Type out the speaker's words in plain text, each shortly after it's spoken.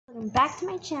welcome back to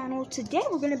my channel. Today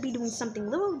we're going to be doing something a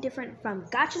little different from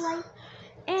Gacha Life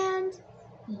and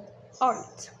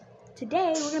art.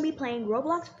 Today we're going to be playing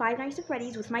Roblox Five Nights at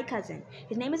Freddy's with my cousin.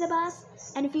 His name is Abbas,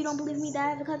 and if you don't believe me that I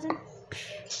have a cousin,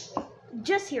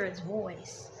 just hear his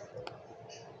voice.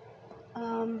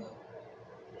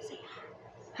 Say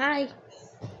hi.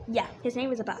 Yeah, his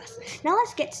name is Abbas. Now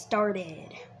let's get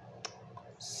started.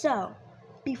 So,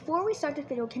 before we start this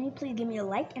video, can you please give me a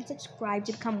like and subscribe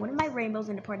to become one of my rainbows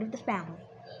and a part of the family?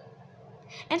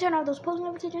 And turn on those post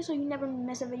notifications so you never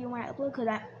miss a video when I upload, because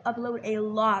I upload a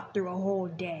lot through a whole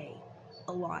day.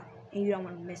 A lot. And you don't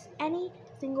want to miss any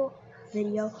single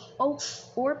video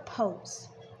or post.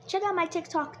 Check out my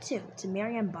TikTok too. It's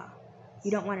Mariamba.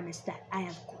 You don't want to miss that. I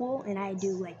have cool and I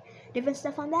do like different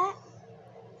stuff on that.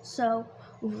 So,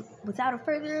 without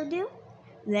further ado,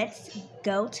 let's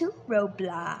go to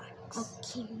Roblox.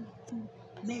 Okay,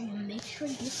 Mariam, make sure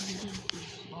this video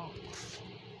is long.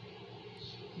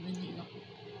 Really long.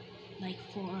 Like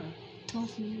for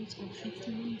 12 minutes or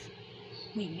 15 minutes.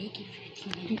 Wait, make it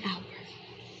 15 minutes. An hour.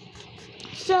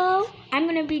 So, I'm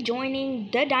going to be joining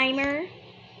the Dimer.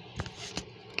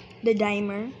 The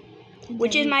Dimer.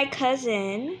 Which is my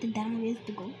cousin. The Dimer is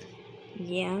the goat?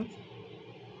 Yeah.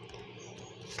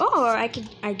 Or I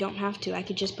don't have to. I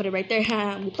could just put it right there.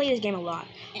 We play this game a lot.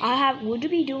 We'll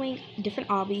be doing different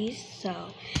obbies.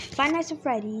 So, Five Nights at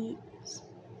Freddy's.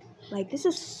 Like, this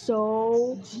is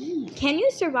so... Jeez. Can you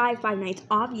survive 5 nights?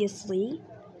 Obviously.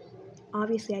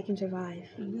 Obviously, I can survive.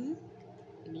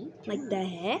 Like, the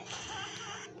heck?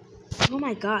 Oh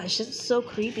my gosh, that's so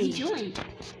creepy. Join.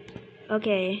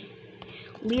 Okay.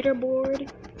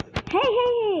 Leaderboard.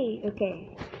 Hey!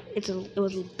 Okay. It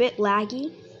was a bit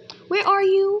laggy. Where are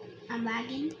you? I'm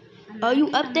lagging.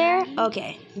 You up there?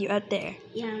 Okay, you're up there.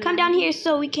 Yeah, come down here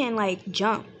so we can, like,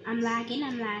 jump. I'm lagging.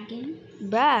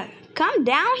 Bruh, come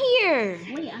down here.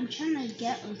 Wait, I'm trying to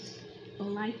get a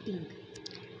light thing.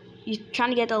 You trying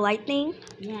to get the light thing?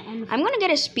 Yeah, and I'm gonna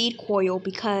get a speed coil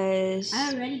because...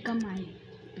 I already got my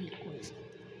speed coil.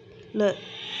 Look.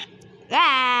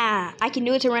 Ah! I can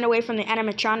do it to run away from the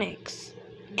animatronics.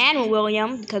 And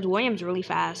William, because William's really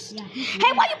fast. Yeah,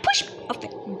 hey, why you push me? Okay,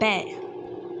 bet.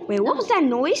 Wait, what was that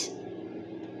noise?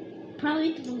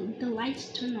 Probably the lights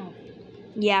turn off.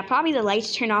 Yeah, probably the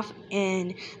lights turn off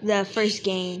in the first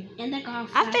game. And I got a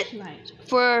flashlight.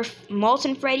 For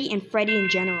Molten Freddy and Freddy in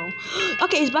general.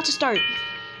 Okay, it's about to start.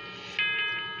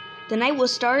 The night will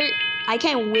start. I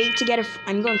can't wait to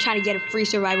I'm going to try to get a free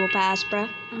survival pass, bruh.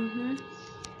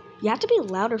 You have to be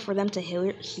louder for them to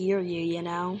hear you, you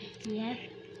know? Yep.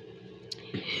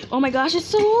 Oh my gosh, it's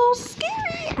so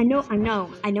scary. I know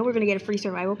we're gonna get a free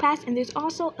survival pass, and there's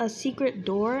also a secret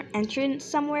door entrance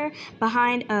somewhere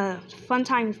behind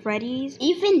Funtime Freddy's.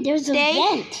 Even there's a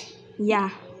vent. Yeah.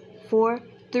 4,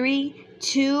 3,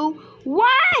 2,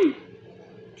 1.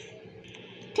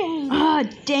 Dang. Oh,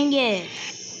 dang it.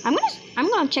 I'm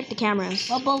gonna check the cameras.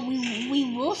 Well, but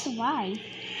we will survive.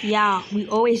 Yeah, we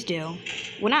always do.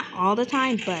 Well, not all the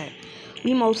time, but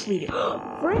we mostly do.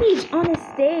 Freddy's on the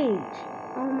stage.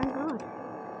 Oh my god.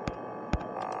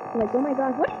 Like, oh my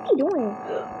god, what is he doing?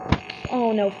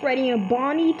 Oh no, Freddy and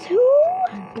Bonnie too?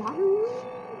 Bonnie?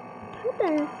 What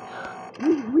the?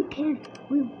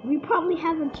 We probably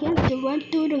have a chance to run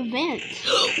through the vent.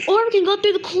 Or we can go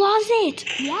through the closet.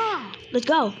 Yeah. Let's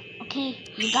go. Okay,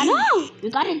 we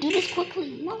gotta do this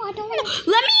quickly. No, I don't want to.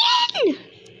 Let me in!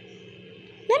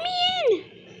 Let me in!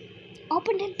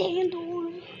 Open the damn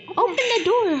door. Open the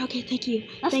door. Okay, thank you.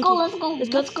 Let's Thank go. you.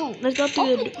 Let's go. Let's go through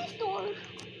Open this door.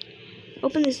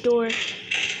 Open this door.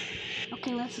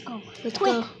 Okay, let's go. Let's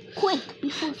go. Quick,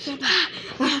 before something.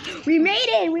 We made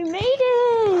it. We made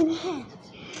it.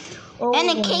 Oh, and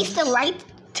in case the light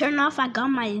turn off, I got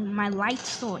my light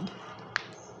sword.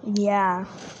 Yeah,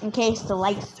 in case the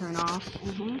lights turn off.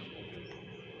 Oh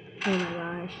my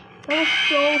gosh. That was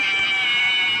so...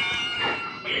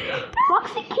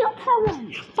 Foxy killed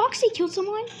someone. Foxy killed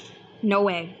someone? No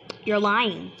way. You're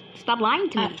lying. Stop lying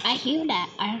to me. I hear that.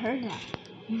 I heard that.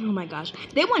 Oh my gosh.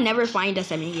 They will never find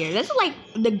us in here. This is like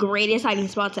the greatest hiding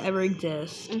spot to ever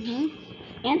exist. And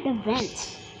the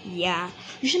vent. Yeah.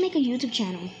 You should make a YouTube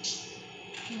channel.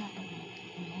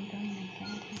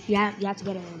 You have to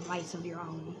get a lights of your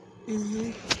own.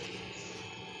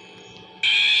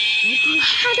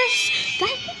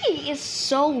 That thing is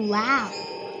so loud.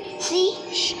 See?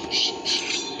 Shh.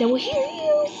 They will hear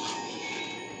you.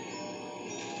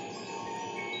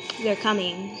 They're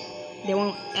coming. They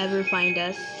won't ever find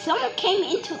us. Someone came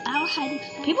into our hiding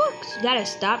spot. People gotta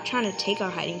stop trying to take our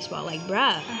hiding spot. Like,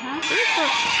 bruh.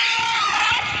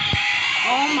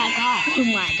 Oh my god. Oh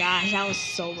my gosh, that was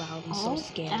so loud and so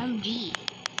scary. OMG.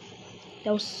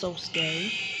 That was so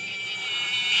scary.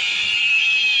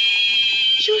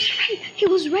 She was right. He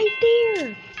was right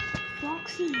there.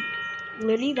 Foxy.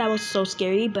 Literally, that was so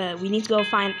scary. But we need to go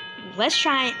find. Let's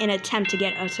try and attempt to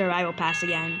get a survival pass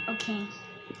again. Okay.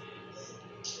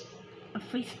 A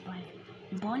free survival.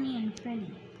 Bonnie and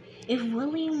Freddy. If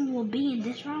William will be in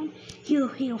this round,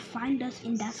 he'll find us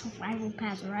in that survival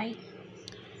pass, right?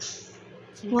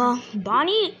 Well,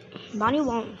 Bonnie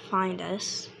won't find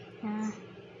us.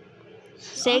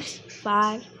 6,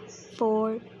 5,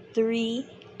 4, 3,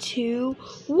 2,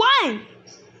 1.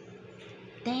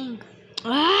 Dang.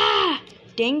 Ah,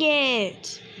 dang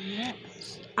it. Yep.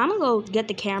 I'm gonna go get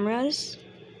the cameras.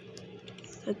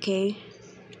 Okay.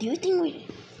 Do you think we...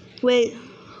 Wait,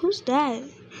 who's that?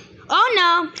 Oh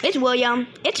no, it's William.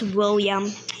 It's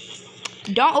William.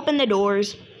 Don't open the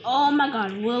doors. Oh my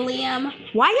god, William.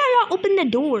 Why y'all open the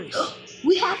doors?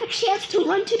 We have a chance to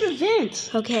run to the vents.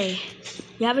 Okay,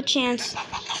 you have a chance.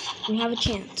 We have a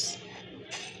chance.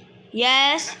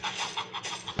 Yes.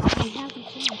 We have a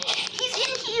chance. He's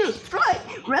in here.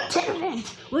 Run to the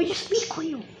vents. Where's your speed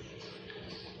coil?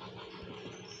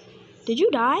 Did you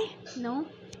die? No.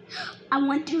 I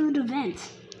went through the vents.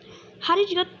 How did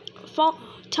you fall?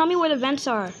 Tell me where the vents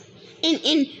are.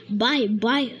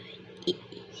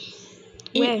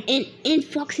 Where? In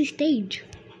Foxy stage.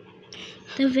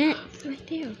 The vent right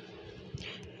there.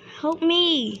 Help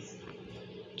me.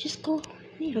 Just go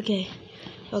there.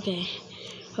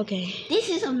 Okay. This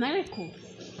is a miracle.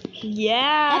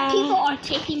 Yeah. And people are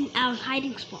taking our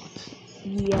hiding spots.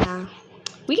 Yeah.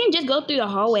 We can just go through the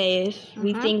hallway if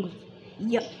we think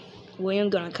Yep.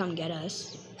 William's gonna come get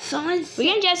us. We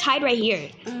can just hide right here.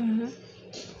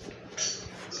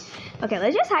 Okay,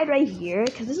 let's just hide right here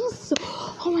because this was so.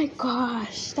 Oh my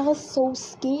gosh, that was so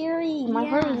scary. My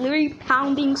heart was literally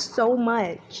pounding so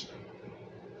much.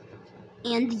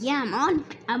 And yeah,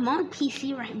 I'm on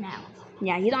PC right now.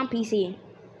 Yeah, he's on PC.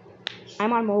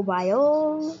 I'm on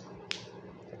mobile.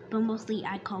 But mostly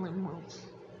I call it mobile.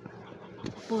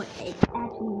 But it's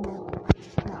actually mobile.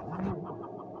 Not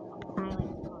mobile. I like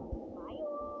mobile.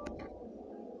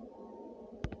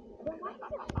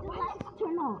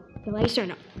 Turn off. The lights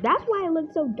turn off. That's why it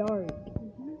looks so dark.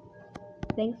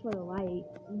 Thanks for the light.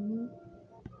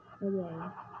 Okay.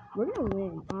 We're gonna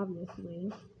win,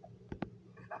 obviously.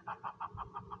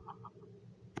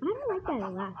 I don't like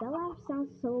that laugh. That laugh sounds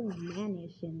so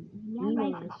mannish and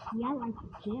evilish. Like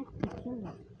Jeff the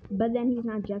Killer. But then he's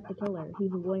not Jeff the Killer.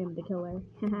 He's William the Killer.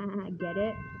 Get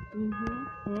it?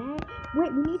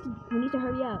 Wait, we need to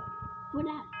hurry up. For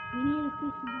that, we need a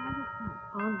free survival pass.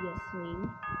 Obviously.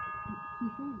 He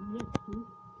said yes, please.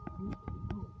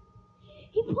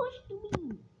 He pushed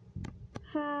me.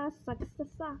 Ha, sucks to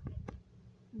suck.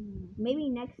 Maybe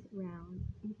next round.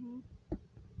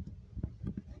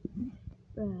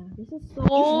 This is so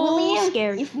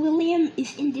scary. If William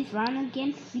is in this round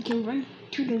again, we can run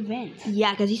to the vents.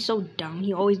 Yeah, because he's so dumb.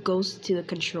 He always goes to the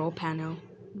control panel.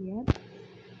 Yep.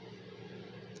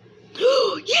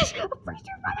 Yes! A free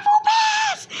survival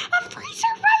pass! A free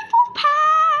survival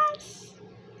pass!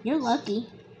 You're lucky.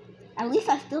 At least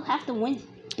I still have to win.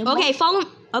 Okay, follow.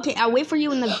 Okay, I'll wait for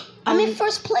you in the. I'm in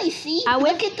first place, see?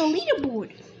 Look at the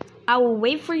leaderboard. I will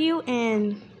wait for you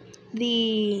in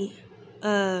the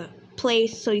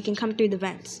place so you can come through the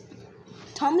vents.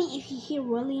 Tell me if you hear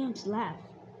William's laugh.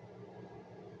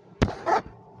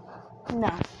 No.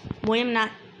 William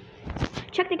not.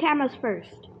 Check the cameras first.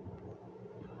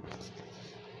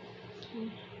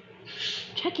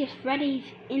 Check if Freddy's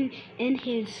in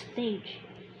his stage.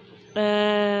 Boy,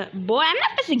 I'm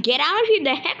not supposed to get out of here.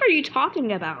 The heck are you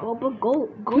talking about? Oh, but go.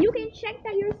 You can check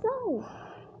that yourself.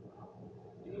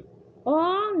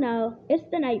 Oh no, it's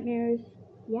the nightmares.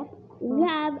 Yep. We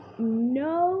have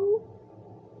no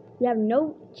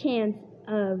chance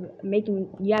of making.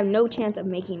 You have no chance of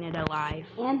making it alive.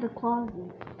 And the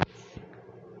closet.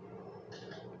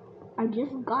 I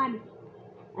just gotta.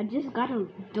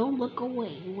 Don't look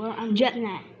away. Where I'm looking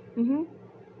at.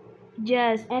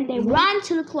 Just and they run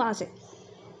to the closet.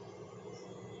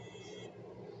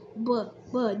 But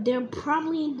they're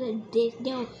probably they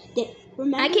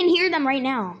remember. I can hear them right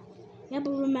now. Yeah,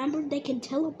 but remember they can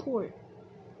teleport.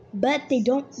 But they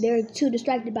don't. They're too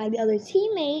distracted by the other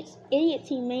teammates, idiot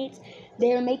teammates.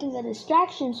 They're making a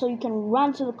distraction so you can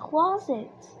run to the closet.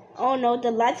 Oh no,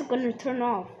 the lights are gonna turn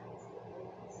off.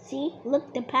 See,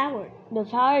 look, the power. The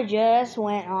power just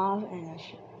went off, and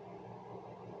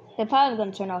the power's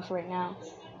gonna turn off right now.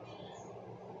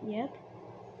 Yep.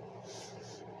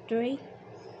 3,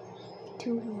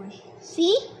 2, 1.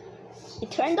 See? It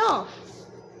turned off.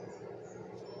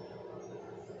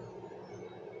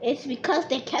 It's because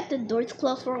they kept the doors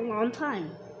closed for a long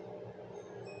time.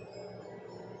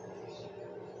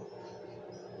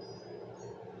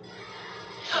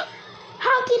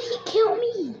 did he kill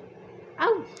me?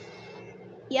 Oh,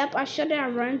 yep, I should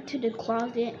have run to the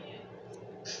closet.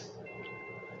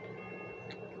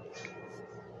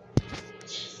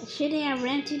 I should have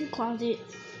ran to the closet.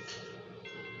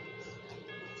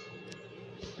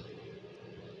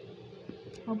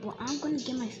 Oh, but I'm gonna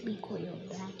get my speed coil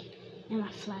back and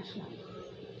my flashlight.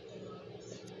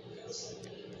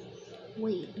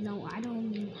 Wait, no, I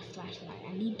don't need my flashlight.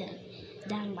 I need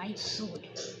that light sword.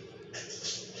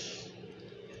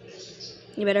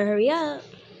 You better hurry up.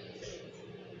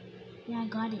 Yeah, I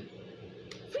got it.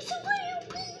 Free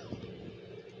survival!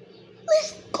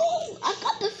 Let's go! I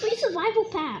got the free survival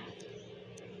pack.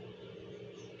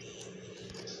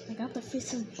 I got the free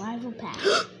survival pack.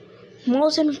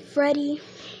 Miles and Freddy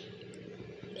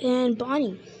and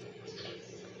Bonnie.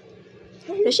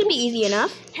 This should be easy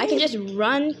enough. I can just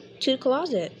run to the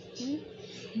closet.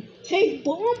 Hey,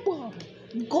 Bomba!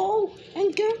 Go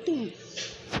and get them.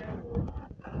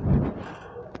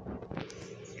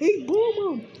 Hey,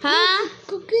 Bomba! Huh?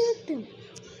 Go get them.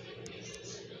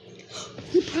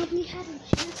 You probably had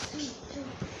a chance to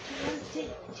run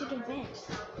to the vent.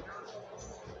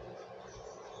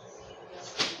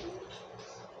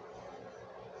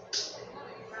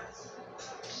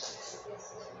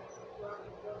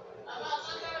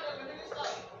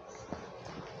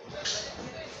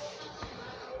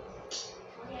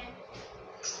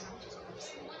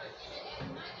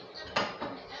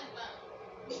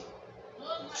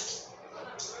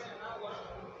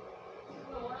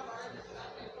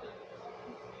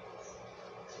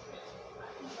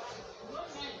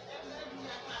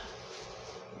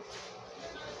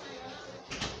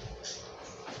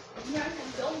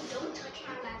 Don't touch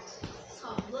my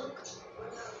laptop. Look,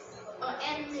 an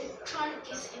animatronic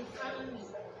is in front of me.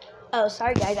 Oh,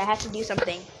 sorry guys, I had to do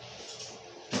something.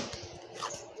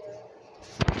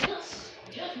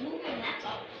 Just move my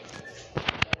laptop.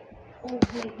 Oh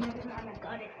wait, never mind, I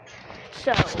got it.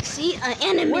 So, See, an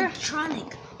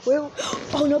animatronic.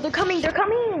 oh no, they're coming, they're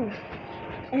coming.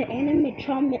 An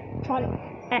animatronic.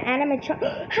 An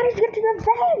animatronic. How did you get to the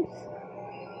vents?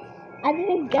 I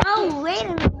didn't get it. Oh, wait a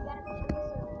minute.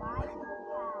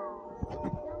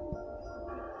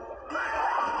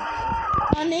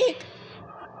 Sonic.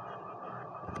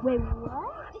 Wait,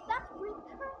 what? Is that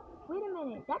Wait a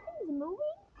minute, that thing is moving?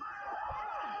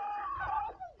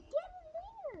 Get in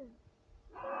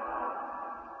there!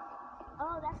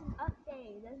 Oh, that's an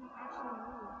update. It doesn't actually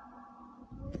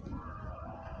move.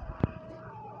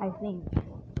 I think.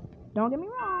 Don't get me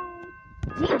wrong.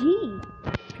 GG.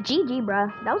 GG, bruh.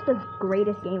 That was the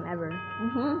greatest game ever.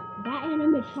 That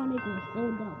animatronic was so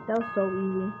dumb. That was so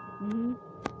easy.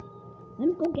 Let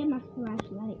me go get my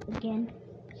flashlight again.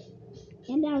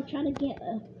 And I'll try to get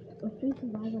a free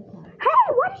survival pack.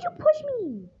 Hey, why did you push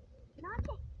me?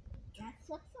 That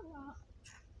sucks a lot.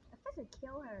 I'm supposed to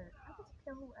kill her. I'm supposed to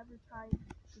kill whoever tried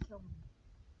to kill me.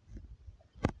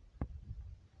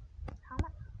 How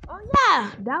much? Oh yeah,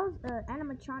 that was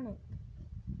animatronic.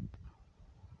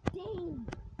 Dang.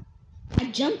 I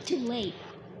jumped too late.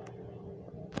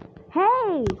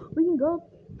 Hey, we can go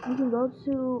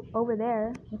to over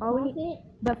there.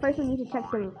 But first we need to check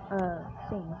the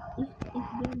thing. If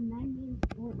they're 9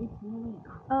 or it's really.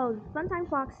 Oh, Funtime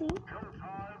Foxy,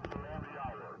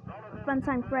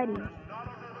 Funtime Freddy,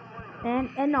 and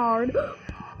Enard.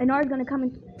 Enard's gonna come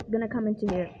into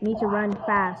here. Need to run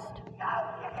fast.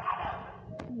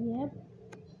 Yep.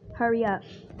 Hurry up.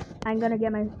 I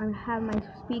have my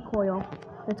speed coil.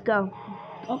 Let's go.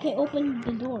 Okay, open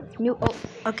the door.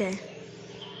 Okay.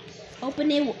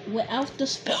 Open it without the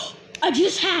spell. I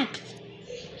just hacked.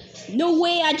 No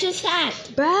way, I just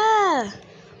hacked. Bruh.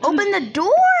 Open the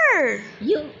door.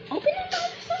 You open it by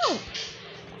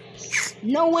yourself.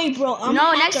 No way, bro. I'm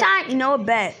a next hacker. time, you know a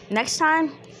bet. Next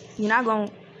time, I'm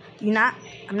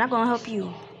not gonna help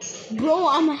you. Bro,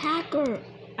 I'm a hacker.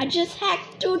 I just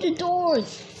hacked through the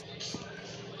doors.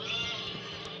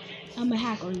 I'm a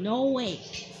hacker. No way.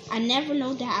 I never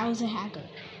know that I was a hacker.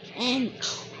 And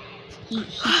he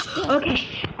still. Okay,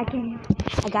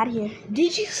 I got it here.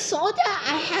 Did you saw that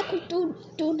I hacked through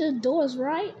the doors,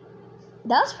 right?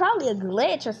 That was probably a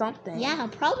glitch or something. Yeah,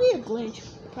 probably a glitch.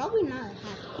 Probably not a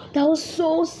hacker. That was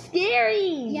so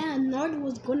scary. Yeah, Nard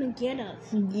was gonna get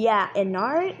us. Yeah, and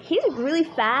Nard, he's really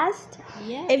fast.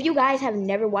 Yeah. If you guys have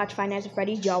never watched Five Nights at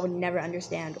Freddy's, y'all would never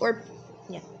understand. Or,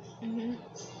 yeah.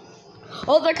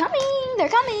 Oh, they're coming! They're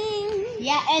coming!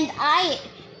 Yeah,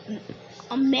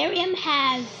 and Miriam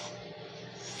has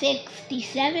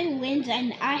 67 wins,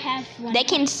 and I have 1. They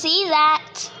can see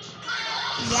that.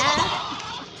 Yeah.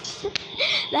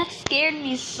 That scared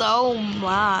me so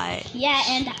much. Yeah,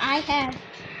 and I have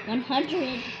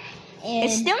 100 And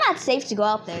It's still not safe to go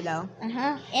out there, though. And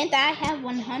I have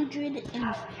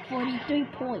 143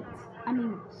 points. I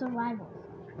mean, survival.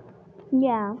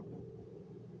 Yeah.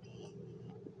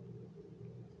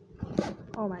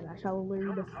 Oh my gosh, that was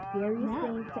literally the scariest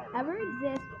thing to ever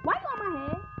exist. Why you on my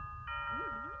head?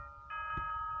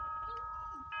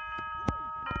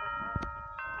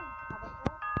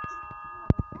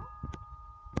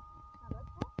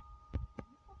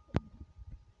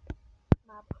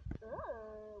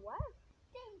 What?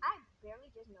 I barely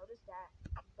just noticed that,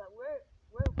 but we're.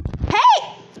 Hey!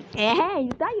 Hey!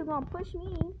 You thought you were gonna push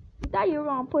me? You thought you were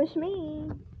gonna push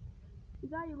me? You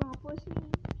thought you were gonna push me?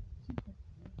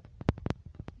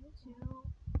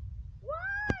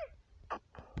 What?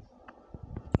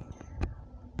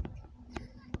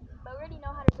 But we already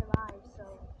know how to survive, so.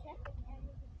 Okay.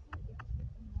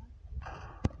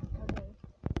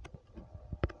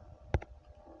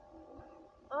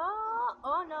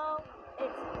 Oh no.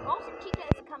 It's Monster Chica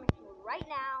is coming through right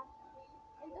now.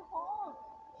 In the hall.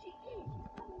 She is. She's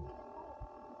coming in the hall.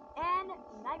 And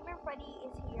Nightmare Freddy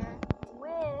is here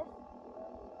with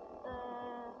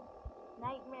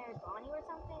Nightmare Bonnie or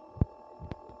something.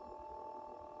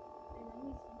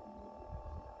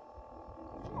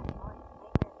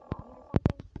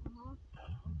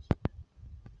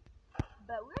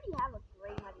 But we already have a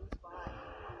great hiding spot.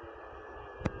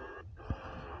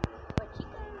 But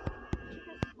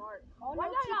Chica's smart. Oh Why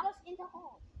no, y'all Chica's in the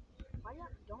hall. Why y'all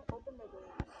don't open the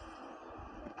doors?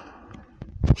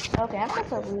 Okay, I'm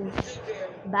supposed to leave.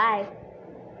 Bye.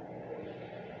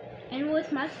 And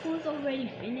was my school's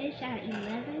already finished at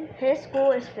 11? His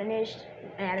school is finished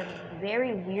at a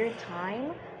very weird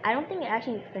time. I don't think it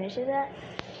actually finishes at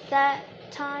that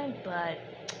time, but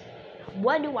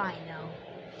what do I know?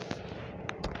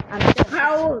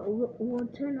 Power will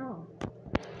turn off.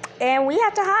 And we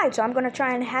have to hide, so I'm gonna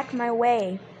try and hack my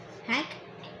way. Hack?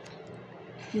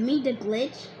 You mean the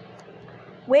glitch?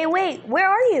 Wait, where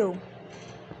are you?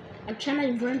 I'm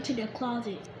trying to run to the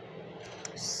closet.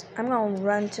 I'm gonna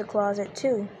run to closet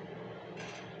too.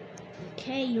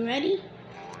 Okay, you ready?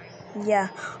 Yeah.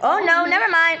 Oh no, never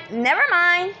mind.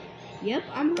 Yep,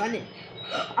 I'm running.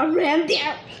 I ran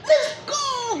there. Let's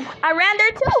go! I ran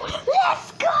there too.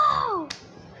 Let's go!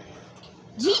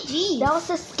 GG. That was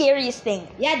the scariest thing.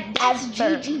 Yeah, that's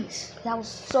ever. GG's. That was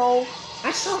so.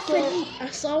 I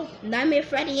saw Nightmare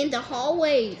Freddy in the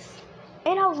hallways.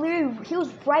 And he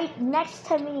was right next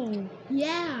to me.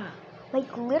 Yeah.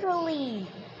 Like literally.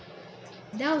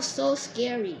 That was so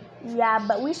scary. Yeah,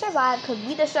 but we survived because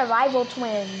we the survival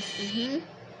twins.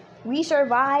 We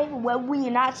survived what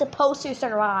we're not supposed to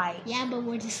survive. Yeah, but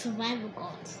we're the survival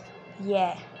gods.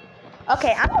 Yeah.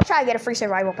 Okay, I'm gonna try to get a free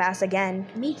survival pass again.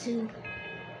 Me too.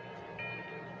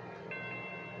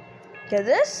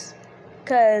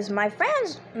 Cause my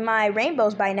friends, my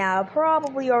rainbows by now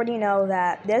probably already know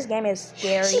that this game is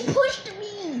scary. She pushed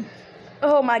me.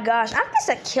 Oh my gosh, I'm just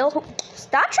a kill.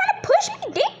 Stop trying to push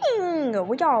me, dang!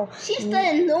 We all. She's the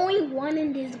annoying one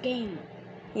in this game.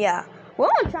 Yeah, we're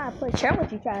gonna try to push her when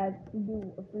she tries to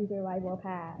do a free survival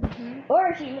pass.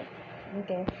 Or she.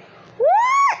 Okay.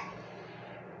 What?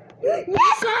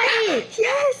 Yes!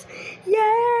 Yes!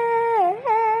 Yes!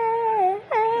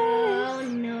 Oh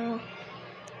no.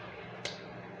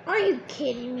 Are you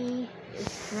kidding me?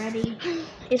 It's Freddy.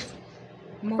 It's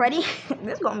Freddy.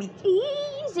 This is gonna be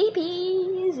easy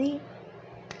peasy.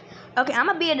 Okay, I'm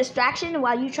gonna be a distraction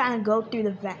while you trying to go through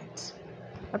the vent.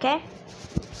 Okay?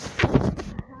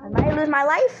 I might lose my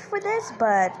life for this,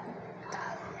 but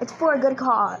it's for a good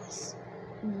cause.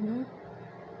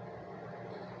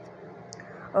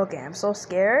 Okay, I'm so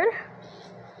scared.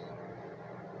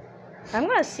 I'm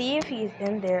gonna see if he's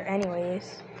in there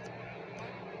anyways.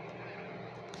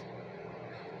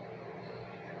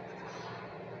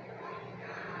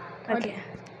 Okay.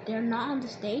 They're not on the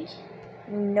stage?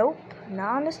 Nope,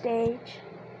 not on the stage.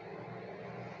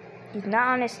 He's not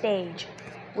on the stage,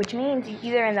 which means he's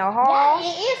either in the hall. Yeah,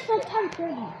 it is sometime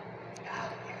Freddy.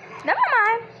 Never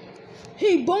mind.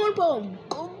 Hey, Bone,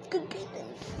 go get them.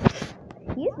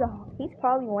 He's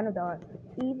probably one of the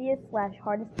easiest /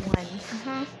 hardest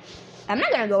ones. I'm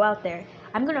not gonna go out there.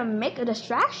 I'm gonna make a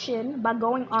distraction by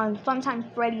going on Funtime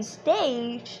Freddy's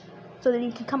stage so that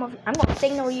he can come up. I'm gonna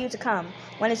signal you to come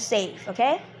when it's safe,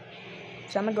 okay?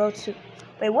 So I'm gonna go to.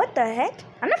 Wait, what the heck?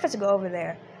 I'm not supposed to go over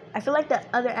there. I feel like the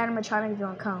other animatronic is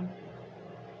gonna come.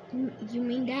 You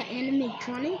mean that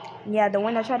animatronic? Yeah, the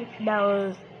one that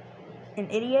was an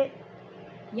idiot.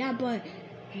 Yeah, but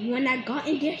when I got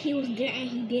in there, he was there and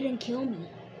he didn't kill me.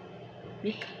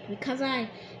 Because I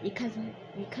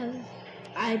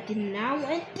did not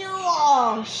went through.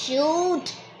 Oh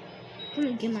shoot! I'm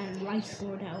gonna get my light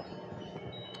sword out.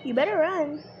 You better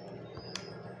run.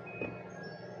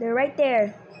 They're right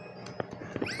there.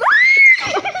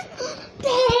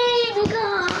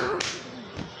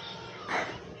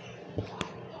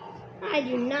 I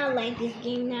do not like this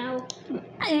game now.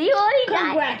 You already died.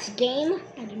 Congrats, game.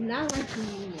 I do not like you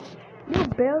anymore. You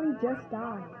barely just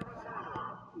died.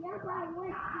 Yeah, but I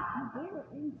went together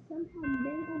and somehow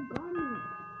Mango got me.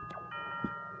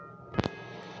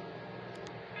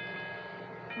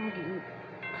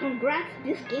 Congrats,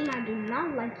 this game I do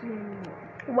not like you anymore.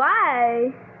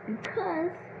 Why?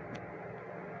 Because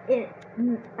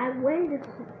I went to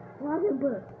closet,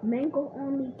 but Mango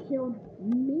only killed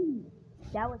me.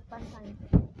 That was Funtime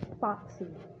Foxy.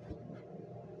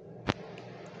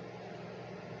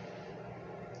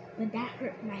 But that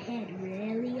hurt my head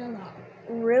really a lot.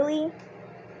 Really?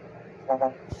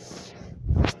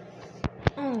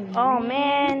 Oh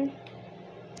man.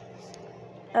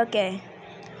 Okay.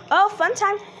 Oh,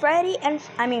 Funtime Freddy and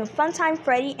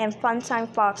Funtime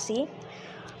Foxy.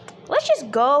 Let's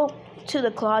just go to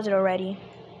the closet already.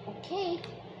 Okay.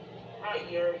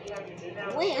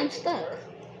 Wait, I'm stuck.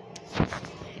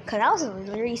 Cause that was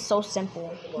literally so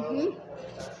simple.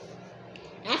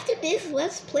 After this,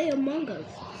 let's play Among Us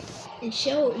and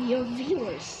show your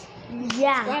viewers,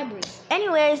 Yeah. subscribers.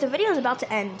 Anyways, the video is about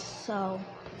to end, so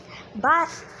bye.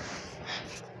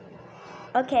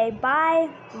 Okay, bye,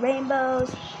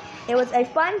 rainbows. It was a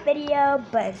fun video,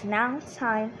 but it's now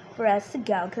time for us to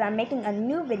go because I'm making a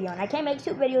new video and I can't make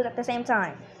 2 videos at the same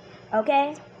time.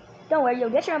 Okay? Don't worry, you'll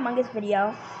get your Among Us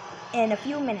video in a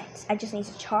few minutes. I just need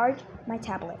to charge my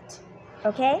tablet.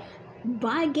 Okay?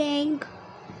 Bye, gang.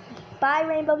 Bye,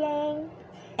 Rainbow Gang.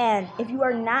 And if you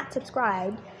are not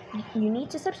subscribed, you need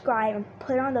to subscribe and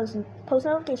put on those post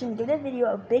notifications. Give this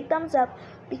video a big thumbs up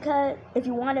because if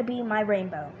you want to be my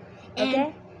rainbow.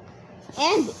 Okay?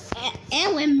 And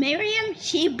when Miriam,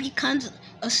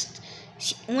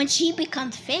 when she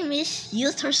becomes famous,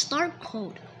 use her star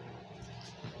code.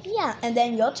 Yeah, and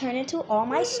then you'll turn into all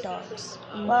my stars.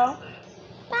 Well,